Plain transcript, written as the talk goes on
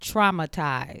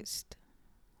traumatized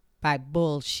by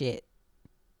bullshit,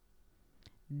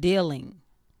 dealing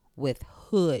with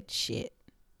hood shit.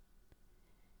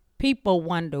 People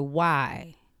wonder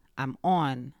why I'm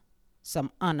on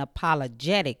some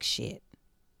unapologetic shit,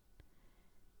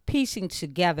 piecing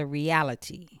together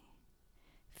reality,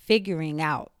 figuring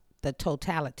out the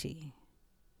totality.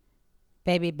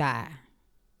 Baby, bye.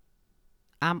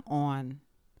 I'm on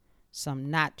some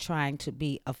not trying to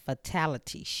be a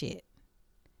fatality shit.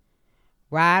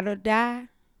 Ride or die?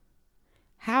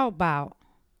 How about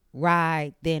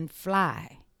ride then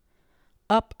fly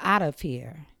up out of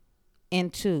here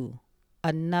into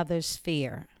another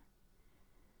sphere?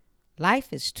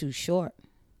 Life is too short.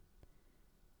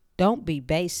 Don't be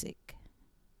basic.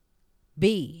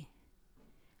 Be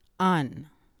unapologetic.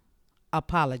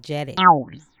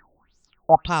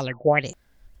 Apologetic.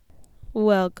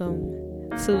 Welcome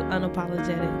to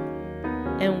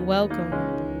Unapologetic, and welcome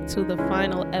to the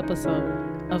final episode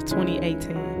of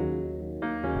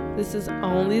 2018. This is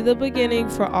only the beginning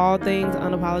for all things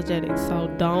unapologetic, so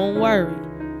don't worry.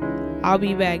 I'll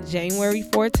be back January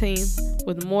 14th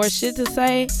with more shit to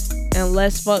say and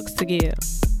less fucks to give.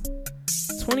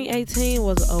 2018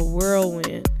 was a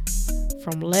whirlwind,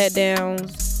 from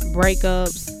letdowns,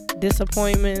 breakups,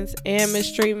 disappointments, and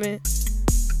mistreatment.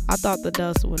 I thought the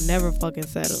dust would never fucking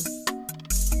settle.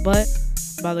 But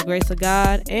by the grace of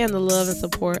God and the love and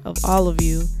support of all of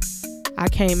you, I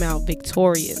came out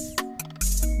victorious.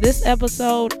 This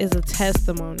episode is a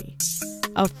testimony,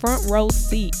 a front row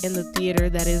seat in the theater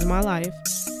that is my life,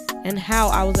 and how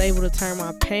I was able to turn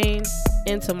my pain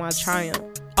into my triumph.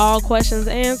 All questions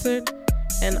answered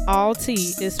and all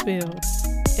tea is spilled.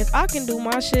 If I can do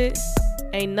my shit,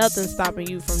 ain't nothing stopping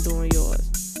you from doing yours.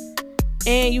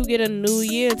 And you get a new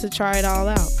year to try it all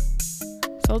out.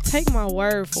 So take my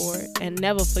word for it and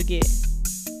never forget,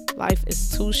 life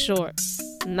is too short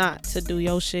not to do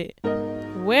your shit.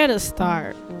 Where to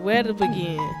start? Where to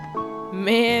begin?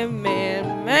 Man.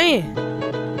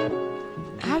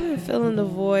 I've been feeling the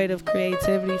void of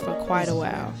creativity for quite a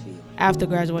while after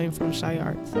graduating from Shy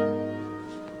Arts.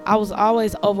 I was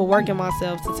always overworking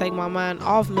myself to take my mind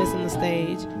off missing the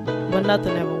stage, but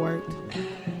nothing ever worked.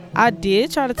 I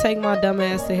did try to take my dumb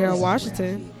ass to Harold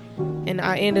Washington, and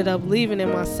I ended up leaving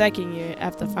in my second year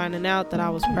after finding out that I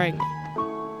was pregnant.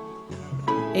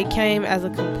 It came as a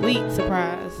complete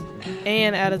surprise,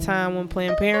 and at a time when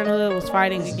Planned Parenthood was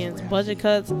fighting against budget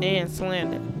cuts and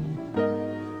slander.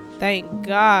 Thank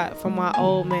God for my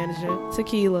old manager,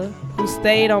 Tequila, who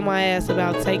stayed on my ass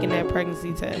about taking that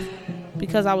pregnancy test,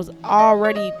 because I was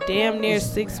already damn near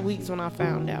 6 weeks when I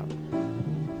found out.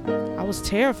 I was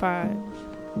terrified.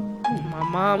 My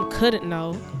mom couldn't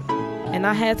know, and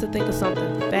I had to think of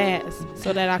something fast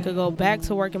so that I could go back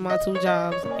to working my 2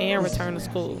 jobs and return to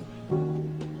school.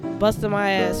 Busting my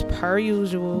ass per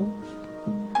usual,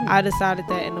 I decided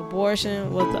that an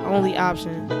abortion was the only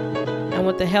option, and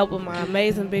with the help of my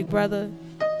amazing big brother,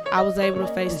 I was able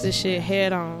to face this shit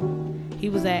head on. He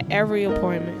was at every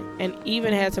appointment and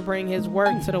even had to bring his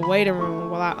work to the waiting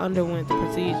room while I underwent the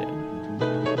procedure.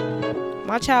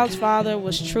 My child's father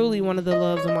was truly one of the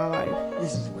loves of my life,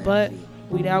 but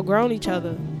we'd outgrown each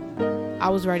other. I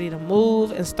was ready to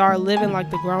move and start living like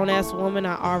the grown-ass woman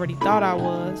I already thought I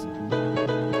was,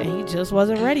 and he just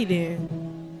wasn't ready then.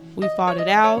 We fought it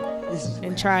out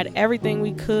and tried everything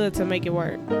we could to make it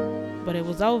work, but it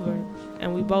was over,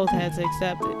 and we both had to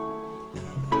accept it.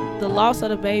 The loss of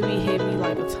the baby hit me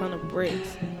like a ton of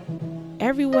bricks.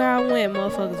 Everywhere I went,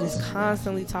 motherfuckers was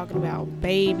constantly talking about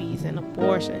babies and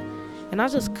abortion, and I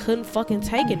just couldn't fucking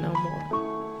take it no more.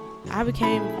 I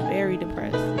became very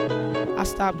depressed. I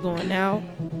stopped going out.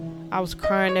 I was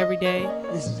crying every day,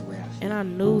 and I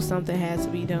knew something had to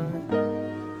be done.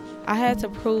 I had to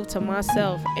prove to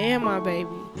myself and my baby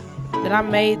that I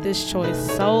made this choice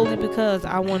solely because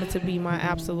I wanted to be my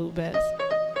absolute best.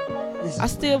 I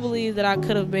still believe that I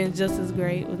could have been just as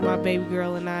great with my baby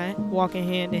girl and I walking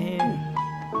hand in hand.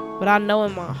 But I know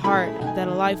in my heart that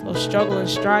a life of struggle and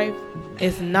strife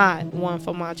is not one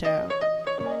for my child.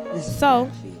 So,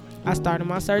 I started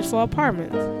my search for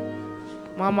apartments.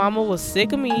 My mama was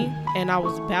sick of me, and I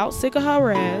was about sick of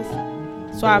her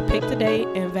ass, so I picked a date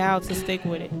and vowed to stick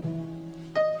with it.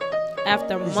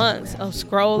 After months of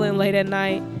scrolling late at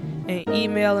night and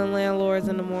emailing landlords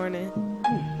in the morning,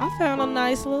 I found a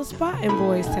nice little spot in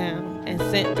Boys Town and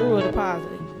sent through a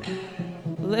deposit.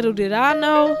 Little did I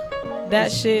know,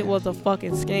 that shit was a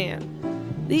fucking scam.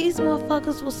 These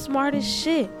motherfuckers was smart as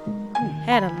shit.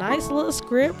 Had a nice little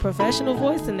script, professional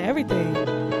voice and everything.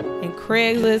 And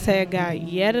Craigslist had got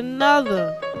yet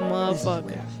another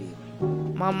motherfucker.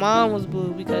 My mom was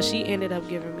blue because she ended up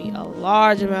giving me a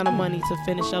large amount of money to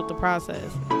finish up the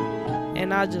process.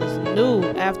 And I just knew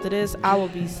after this I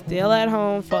would be still at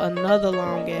home for another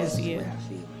long ass year.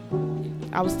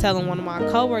 I was telling one of my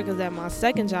coworkers at my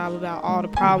second job about all the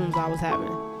problems I was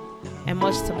having. And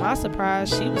much to my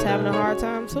surprise, she was having a hard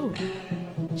time too.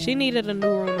 She needed a new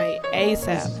roommate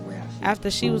ASAP after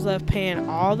she was left paying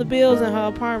all the bills in her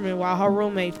apartment while her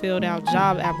roommate filled out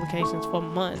job applications for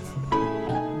months.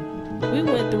 We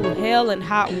went through hell and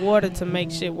hot water to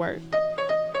make shit work.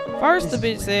 First, the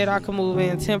bitch said I could move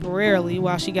in temporarily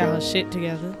while she got her shit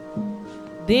together.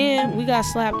 Then, we got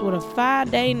slapped with a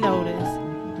 5-day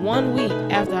notice 1 week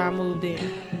after I moved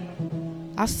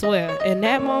in. I swear, in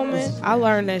that moment, I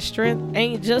learned that strength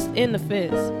ain't just in the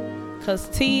fist, cause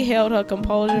T held her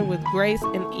composure with grace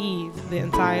and ease the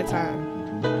entire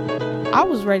time. I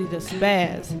was ready to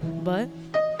spaz, but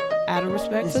out of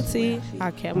respect for T,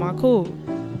 I kept my cool.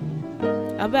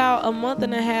 About a month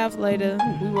and a half later,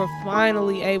 we were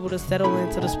finally able to settle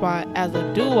into the spot as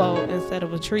a duo instead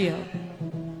of a trio.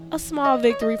 A small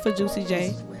victory for Juicy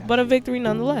J, but a victory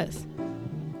nonetheless.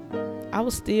 I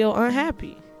was still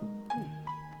unhappy.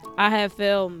 I had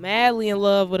fell madly in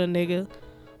love with a nigga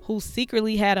who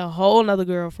secretly had a whole nother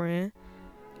girlfriend.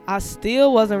 I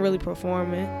still wasn't really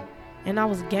performing, and I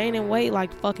was gaining weight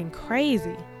like fucking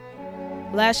crazy.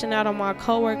 Lashing out on my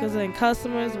coworkers and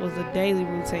customers was a daily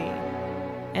routine.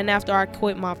 And after I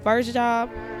quit my first job,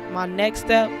 my next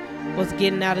step was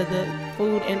getting out of the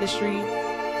food industry.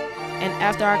 And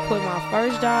after I quit my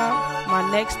first job,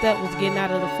 my next step was getting out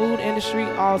of the food industry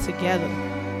altogether.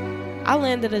 I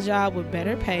landed a job with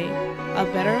better pay, a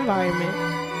better environment,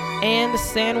 and a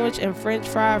sandwich and french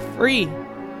fry free.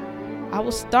 I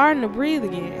was starting to breathe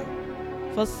again.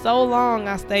 For so long,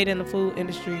 I stayed in the food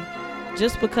industry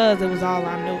just because it was all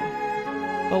I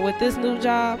knew. But with this new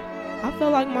job, I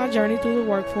felt like my journey through the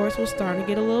workforce was starting to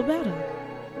get a little better.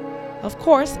 Of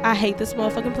course, I hate this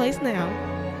motherfucking place now,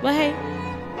 but hey,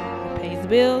 it pays the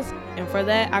bills, and for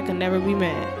that, I can never be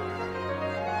mad.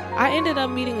 I ended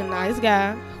up meeting a nice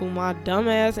guy who my dumb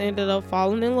ass ended up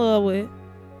falling in love with.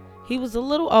 He was a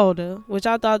little older, which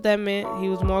I thought that meant he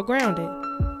was more grounded.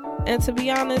 And to be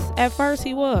honest, at first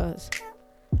he was.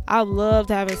 I loved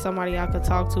having somebody I could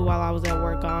talk to while I was at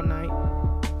work all night,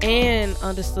 and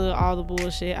understood all the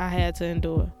bullshit I had to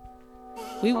endure.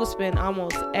 We would spend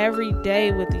almost every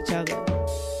day with each other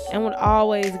and would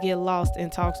always get lost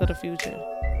in talks of the future.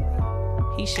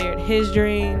 He shared his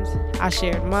dreams, I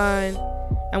shared mine,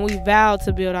 and we vowed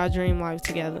to build our dream life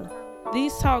together.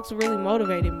 These talks really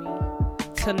motivated me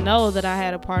to know that I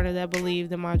had a partner that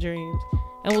believed in my dreams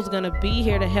and was gonna be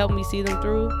here to help me see them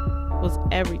through was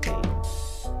everything.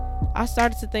 I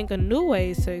started to think of new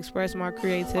ways to express my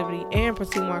creativity and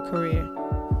pursue my career,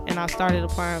 and I started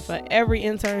applying for every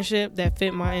internship that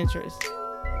fit my interests.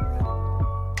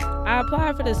 I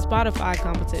applied for the Spotify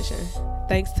competition,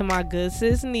 thanks to my good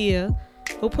sis Nia,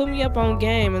 who put me up on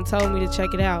game and told me to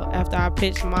check it out after I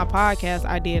pitched my podcast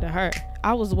idea to her.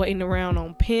 I was waiting around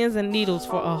on pins and needles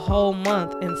for a whole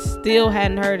month and still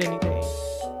hadn't heard anything.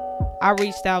 I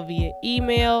reached out via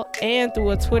email and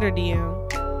through a Twitter DM,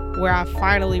 where I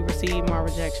finally received my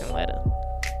rejection letter.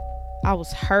 I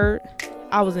was hurt,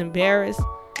 I was embarrassed,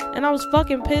 and I was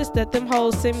fucking pissed that them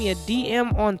hoes sent me a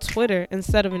DM on Twitter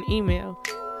instead of an email.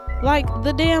 Like,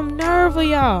 the damn nerve of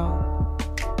y'all.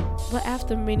 But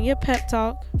after many a pep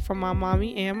talk from my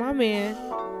mommy and my man,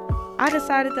 I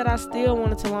decided that I still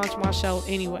wanted to launch my show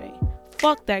anyway.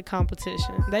 Fuck that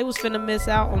competition. They was finna miss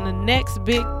out on the next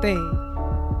big thing.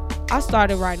 I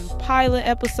started writing pilot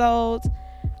episodes,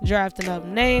 drafting up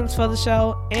names for the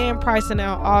show, and pricing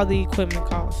out all the equipment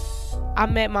costs. I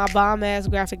met my bomb-ass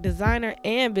graphic designer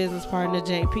and business partner,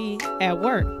 JP, at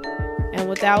work. And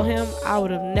without him, I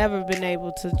would have never been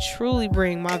able to truly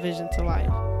bring my vision to life.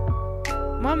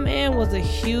 My man was a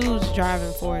huge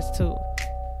driving force too,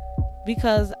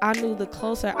 because I knew the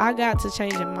closer I got to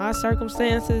changing my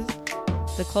circumstances,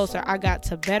 the closer I got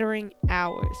to bettering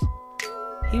ours.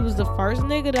 He was the first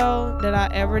nigga though that I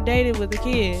ever dated with a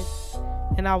kid,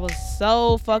 and I was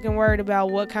so fucking worried about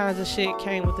what kinds of shit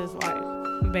came with his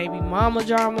life. Baby mama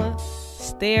drama,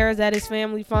 stares at his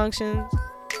family functions.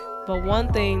 But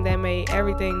one thing that made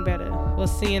everything better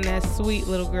was seeing that sweet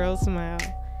little girl smile.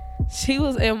 She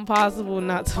was impossible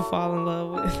not to fall in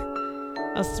love with.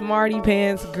 A smarty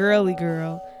pants girly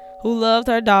girl who loved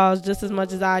her dolls just as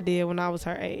much as I did when I was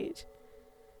her age.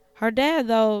 Her dad,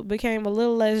 though, became a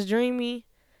little less dreamy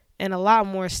and a lot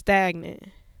more stagnant.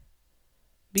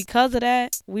 Because of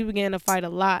that, we began to fight a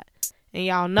lot, and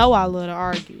y'all know I love to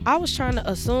argue. I was trying to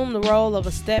assume the role of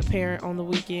a step-parent on the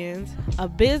weekends, a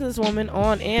businesswoman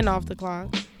on and off the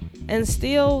clock, and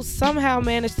still somehow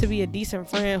managed to be a decent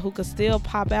friend who could still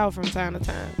pop out from time to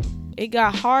time. It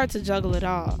got hard to juggle it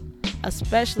all,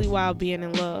 especially while being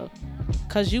in love,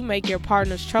 cause you make your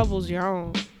partner's troubles your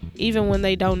own, even when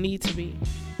they don't need to be.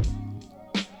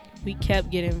 We kept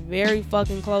getting very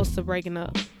fucking close to breaking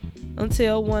up,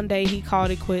 until one day he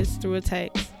called it quits through a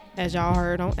text, as y'all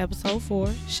heard on episode 4,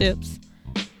 Ships.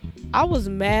 I was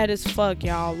mad as fuck,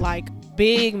 y'all, like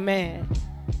big mad.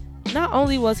 Not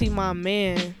only was he my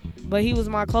man, but he was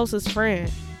my closest friend.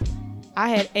 I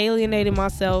had alienated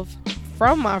myself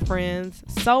from my friends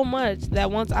so much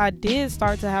that once I did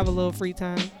start to have a little free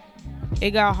time,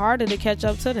 it got harder to catch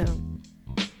up to them.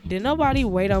 Did nobody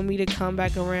wait on me to come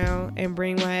back around and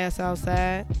bring my ass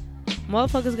outside?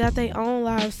 Motherfuckers got their own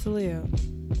lives to live.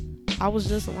 I was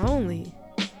just lonely.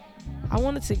 I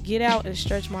wanted to get out and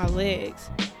stretch my legs,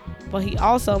 but he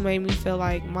also made me feel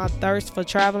like my thirst for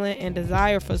traveling and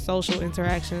desire for social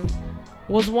interactions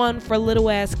was one for little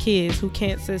ass kids who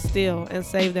can't sit still and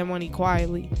save their money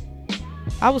quietly.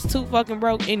 I was too fucking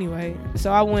broke anyway,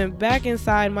 so I went back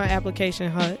inside my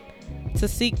application hut to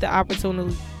seek the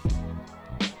opportunity.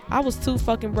 I was too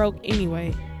fucking broke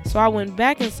anyway, so I went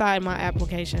back inside my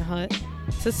application hut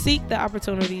to seek the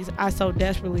opportunities I so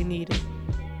desperately needed.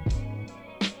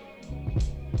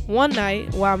 One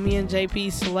night, while me and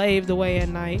JP slaved away at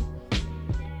night,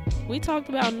 we talked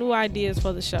about new ideas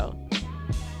for the show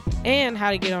and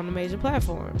how to get on a major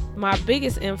platform. My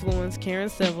biggest influence, Karen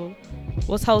Civil,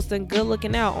 was hosting Good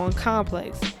Looking Out on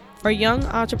Complex for young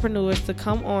entrepreneurs to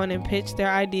come on and pitch their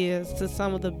ideas to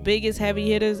some of the biggest heavy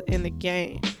hitters in the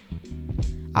game.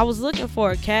 I was looking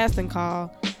for a casting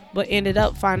call, but ended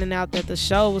up finding out that the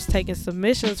show was taking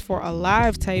submissions for a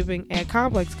live taping at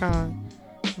ComplexCon,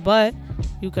 but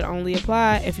you could only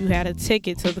apply if you had a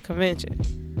ticket to the convention.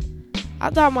 I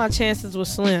thought my chances were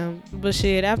slim, but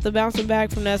shit, after bouncing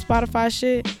back from that Spotify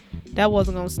shit, that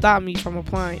wasn't gonna stop me from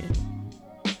applying.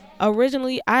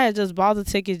 Originally, I had just bought the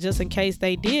ticket just in case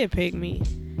they did pick me,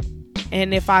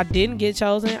 and if I didn't get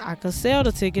chosen, I could sell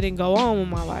the ticket and go on with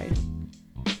my life.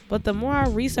 But the more I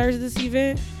researched this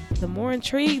event, the more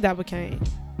intrigued I became.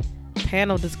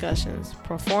 Panel discussions,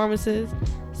 performances,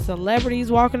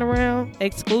 celebrities walking around,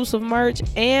 exclusive merch,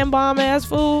 and bomb-ass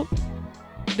food.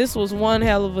 This was one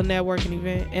hell of a networking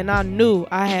event, and I knew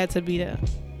I had to be there.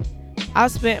 I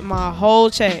spent my whole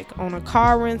check on a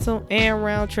car rental and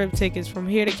round-trip tickets from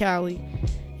here to Cali,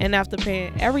 and after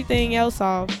paying everything else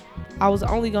off, I was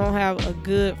only gonna have a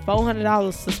good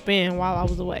 $400 to spend while I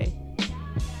was away.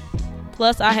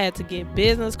 Plus, I had to get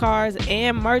business cards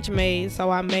and merch made,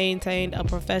 so I maintained a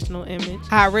professional image.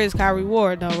 High risk, high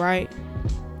reward though, right?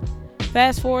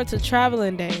 Fast forward to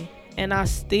traveling day, and I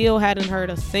still hadn't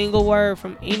heard a single word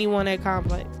from anyone at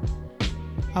Complex.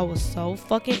 I was so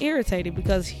fucking irritated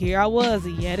because here I was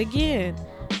yet again,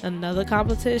 another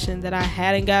competition that I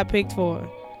hadn't got picked for.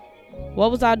 What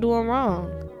was I doing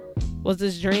wrong? Was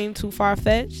this dream too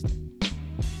far-fetched?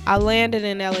 I landed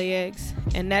in LAX,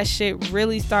 and that shit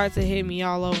really started to hit me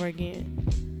all over again.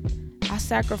 I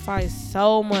sacrificed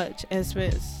so much and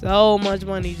spent so much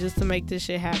money just to make this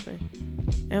shit happen.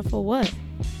 And for what?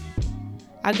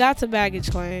 I got to baggage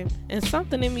claim, and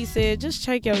something in me said, just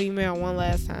check your email one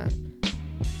last time.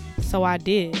 So I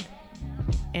did,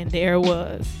 and there it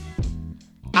was.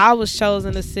 I was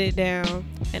chosen to sit down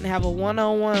and have a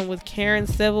one-on-one with Karen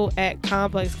Civil at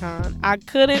ComplexCon. I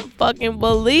couldn't fucking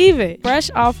believe it. Fresh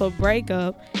off a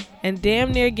breakup and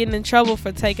damn near getting in trouble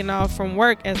for taking off from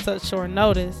work at such short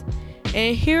notice,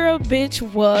 and here a bitch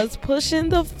was pushing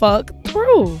the fuck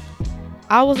through.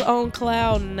 I was on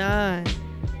cloud 9.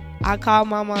 I called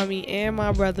my mommy and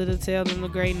my brother to tell them the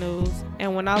great news,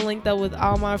 and when I linked up with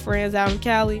all my friends out in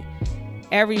Cali,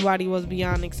 everybody was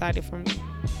beyond excited for me.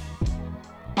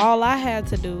 All I had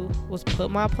to do was put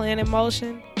my plan in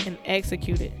motion and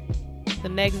execute it. The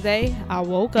next day, I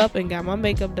woke up and got my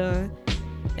makeup done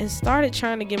and started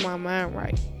trying to get my mind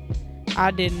right.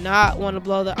 I did not want to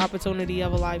blow the opportunity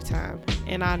of a lifetime,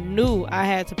 and I knew I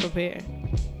had to prepare.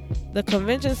 The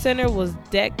convention center was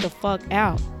decked the fuck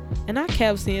out, and I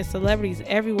kept seeing celebrities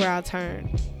everywhere I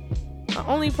turned. The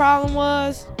only problem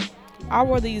was, I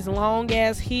wore these long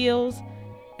ass heels,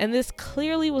 and this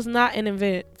clearly was not an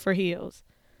event for heels.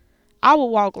 I would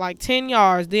walk like 10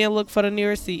 yards, then look for the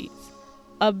nearest seats.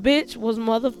 A bitch was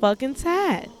motherfucking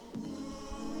tired.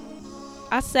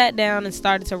 I sat down and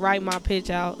started to write my pitch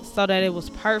out so that it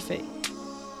was perfect,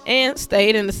 and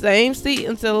stayed in the same seat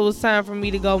until it was time for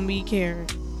me to go meet Karen.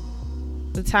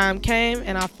 The time came,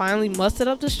 and I finally mustered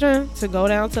up the strength to go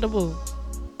down to the booth.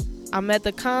 I met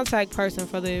the contact person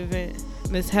for the event,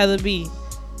 Miss Heather B,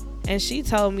 and she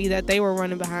told me that they were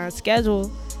running behind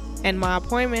schedule and my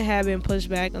appointment had been pushed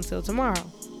back until tomorrow.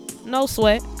 No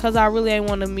sweat, cause I really ain't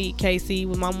want to meet KC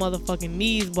with my motherfucking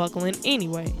knees buckling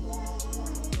anyway.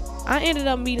 I ended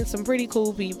up meeting some pretty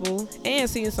cool people and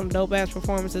seeing some dope ass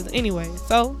performances anyway,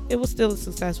 so it was still a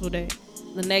successful day.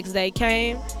 The next day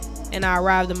came and I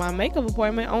arrived at my makeup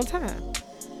appointment on time.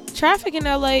 Traffic in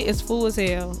LA is full as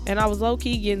hell, and I was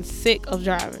low-key getting sick of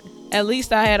driving. At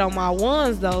least I had on my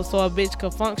ones though, so a bitch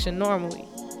could function normally.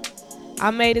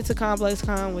 I made it to Complex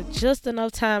Con with just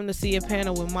enough time to see a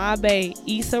panel with my bae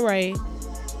Issa Rae,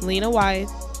 Lena Waithe,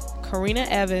 Karina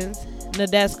Evans,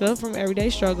 Nadeska from Everyday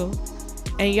Struggle,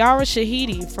 and Yara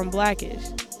Shahidi from Blackish.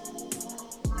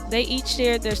 They each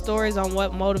shared their stories on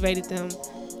what motivated them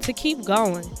to keep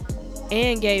going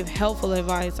and gave helpful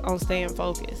advice on staying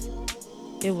focused.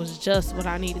 It was just what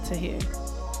I needed to hear.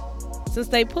 Since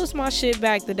they pushed my shit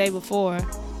back the day before,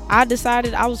 I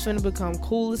decided I was finna become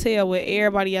cool as hell with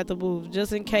everybody at the booth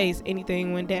just in case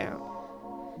anything went down.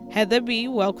 Heather B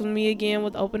welcomed me again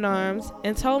with open arms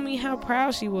and told me how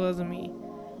proud she was of me.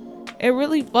 It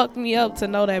really fucked me up to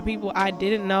know that people I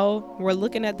didn't know were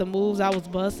looking at the moves I was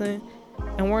busting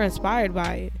and were inspired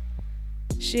by it.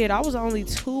 Shit, I was only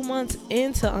 2 months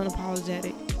into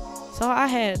Unapologetic, so I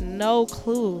had no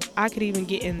clue I could even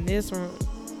get in this room.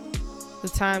 The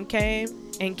time came,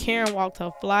 and Karen walked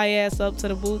her fly ass up to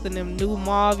the booth in them new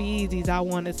mauve Yeezys I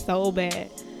wanted so bad.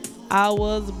 I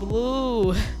was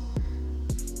blue.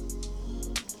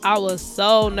 I was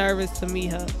so nervous to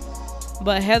meet her,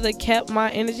 but Heather kept my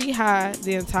energy high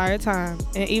the entire time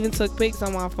and even took pics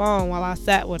on my phone while I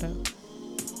sat with her.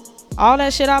 All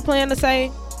that shit I planned to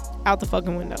say, out the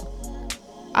fucking window.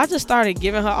 I just started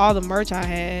giving her all the merch I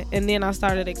had, and then I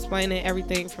started explaining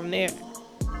everything from there.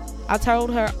 I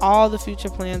told her all the future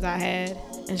plans I had,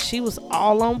 and she was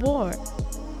all on board.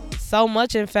 So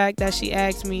much, in fact, that she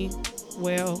asked me,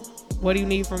 well, what do you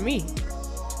need from me?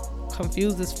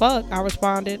 Confused as fuck, I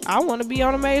responded, I want to be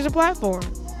on a major platform.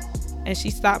 And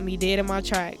she stopped me dead in my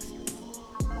tracks.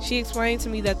 She explained to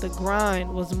me that the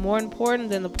grind was more important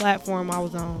than the platform I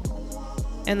was on.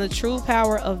 And the true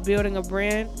power of building a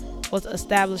brand was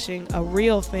establishing a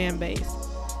real fan base,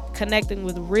 connecting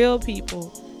with real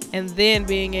people, and then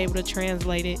being able to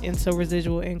translate it into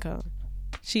residual income.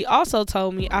 She also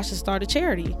told me I should start a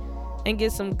charity and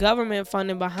get some government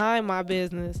funding behind my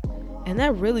business, and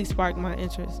that really sparked my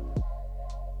interest.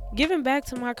 Giving back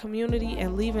to my community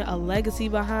and leaving a legacy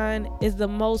behind is the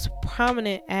most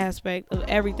prominent aspect of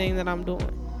everything that I'm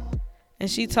doing. And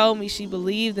she told me she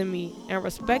believed in me and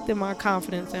respected my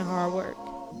confidence and hard work.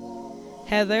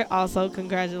 Heather also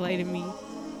congratulated me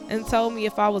and told me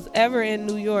if I was ever in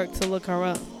New York to look her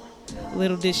up.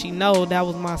 Little did she know that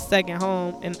was my second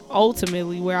home and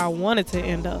ultimately where I wanted to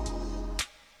end up.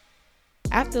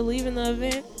 After leaving the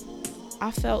event,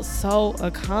 I felt so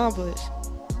accomplished.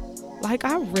 Like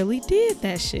I really did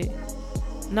that shit.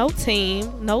 No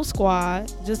team, no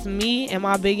squad, just me and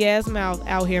my big ass mouth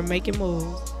out here making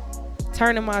moves,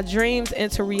 turning my dreams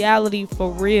into reality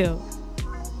for real.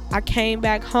 I came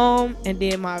back home and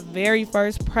did my very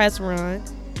first press run,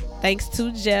 thanks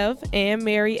to Jeff and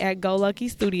Mary at Go Lucky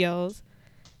Studios,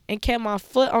 and kept my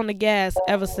foot on the gas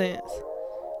ever since.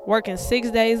 Working 6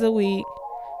 days a week,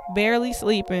 barely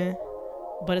sleeping,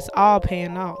 but it's all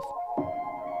paying off.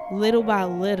 Little by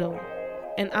little.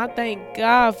 And I thank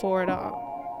God for it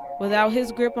all. Without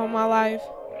his grip on my life,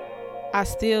 I'd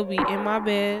still be in my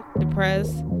bed,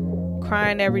 depressed,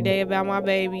 crying every day about my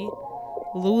baby,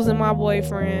 losing my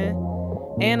boyfriend,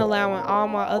 and allowing all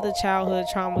my other childhood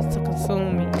traumas to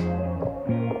consume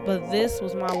me. But this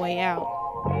was my way out.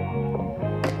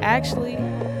 Actually,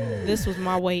 this was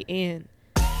my way in.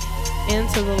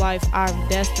 Into the life I'm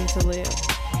destined to live,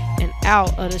 and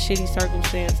out of the shitty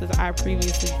circumstances I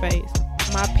previously faced.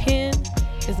 My pen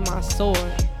is my sword,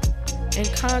 and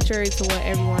contrary to what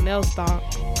everyone else thought,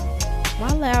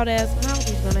 my loud ass mouth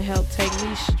is gonna help take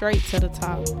me straight to the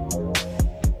top.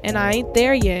 And I ain't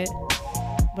there yet,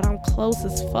 but I'm close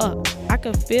as fuck. I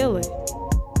can feel it.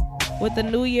 With the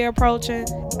new year approaching,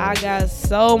 I got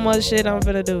so much shit I'm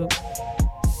finna do.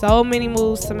 So many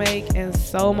moves to make and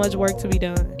so much work to be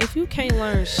done. If you can't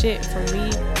learn shit from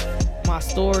me, my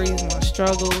stories, my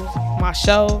struggles, my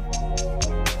show,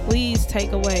 please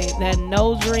take away that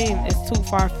no dream is too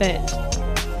far-fetched.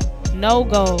 No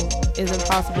goal is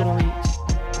impossible to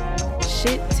reach.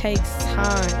 Shit takes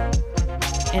time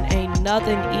and ain't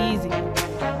nothing easy.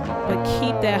 But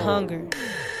keep that hunger,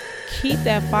 keep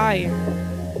that fire,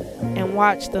 and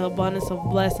watch the abundance of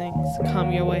blessings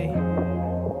come your way.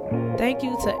 Thank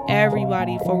you to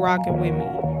everybody for rocking with me.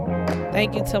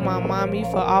 Thank you to my mommy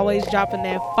for always dropping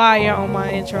that fire on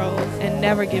my intros and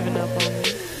never giving up on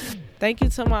me. Thank you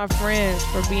to my friends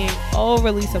for being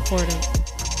overly supportive.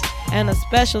 And a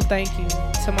special thank you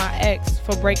to my ex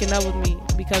for breaking up with me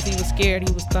because he was scared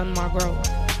he was stunning my growth.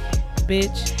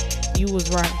 Bitch, you was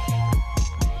right.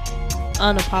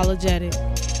 Unapologetic.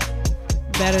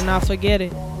 Better not forget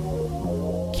it.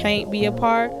 Can't be a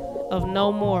part of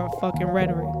no more fucking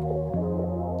rhetoric.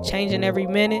 Changing every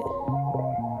minute,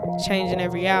 changing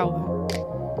every hour.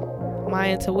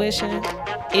 My intuition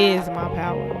is my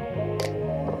power.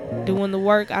 Doing the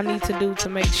work I need to do to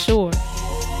make sure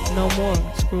no more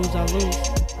screws are loose.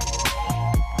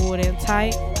 Pulled in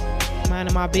tight,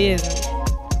 minding my business.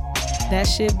 That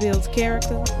shit builds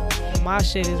character, and my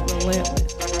shit is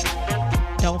relentless.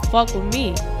 Don't fuck with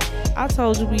me. I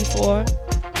told you before,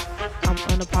 I'm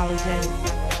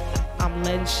unapologetic. I'm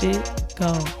letting shit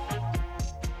go.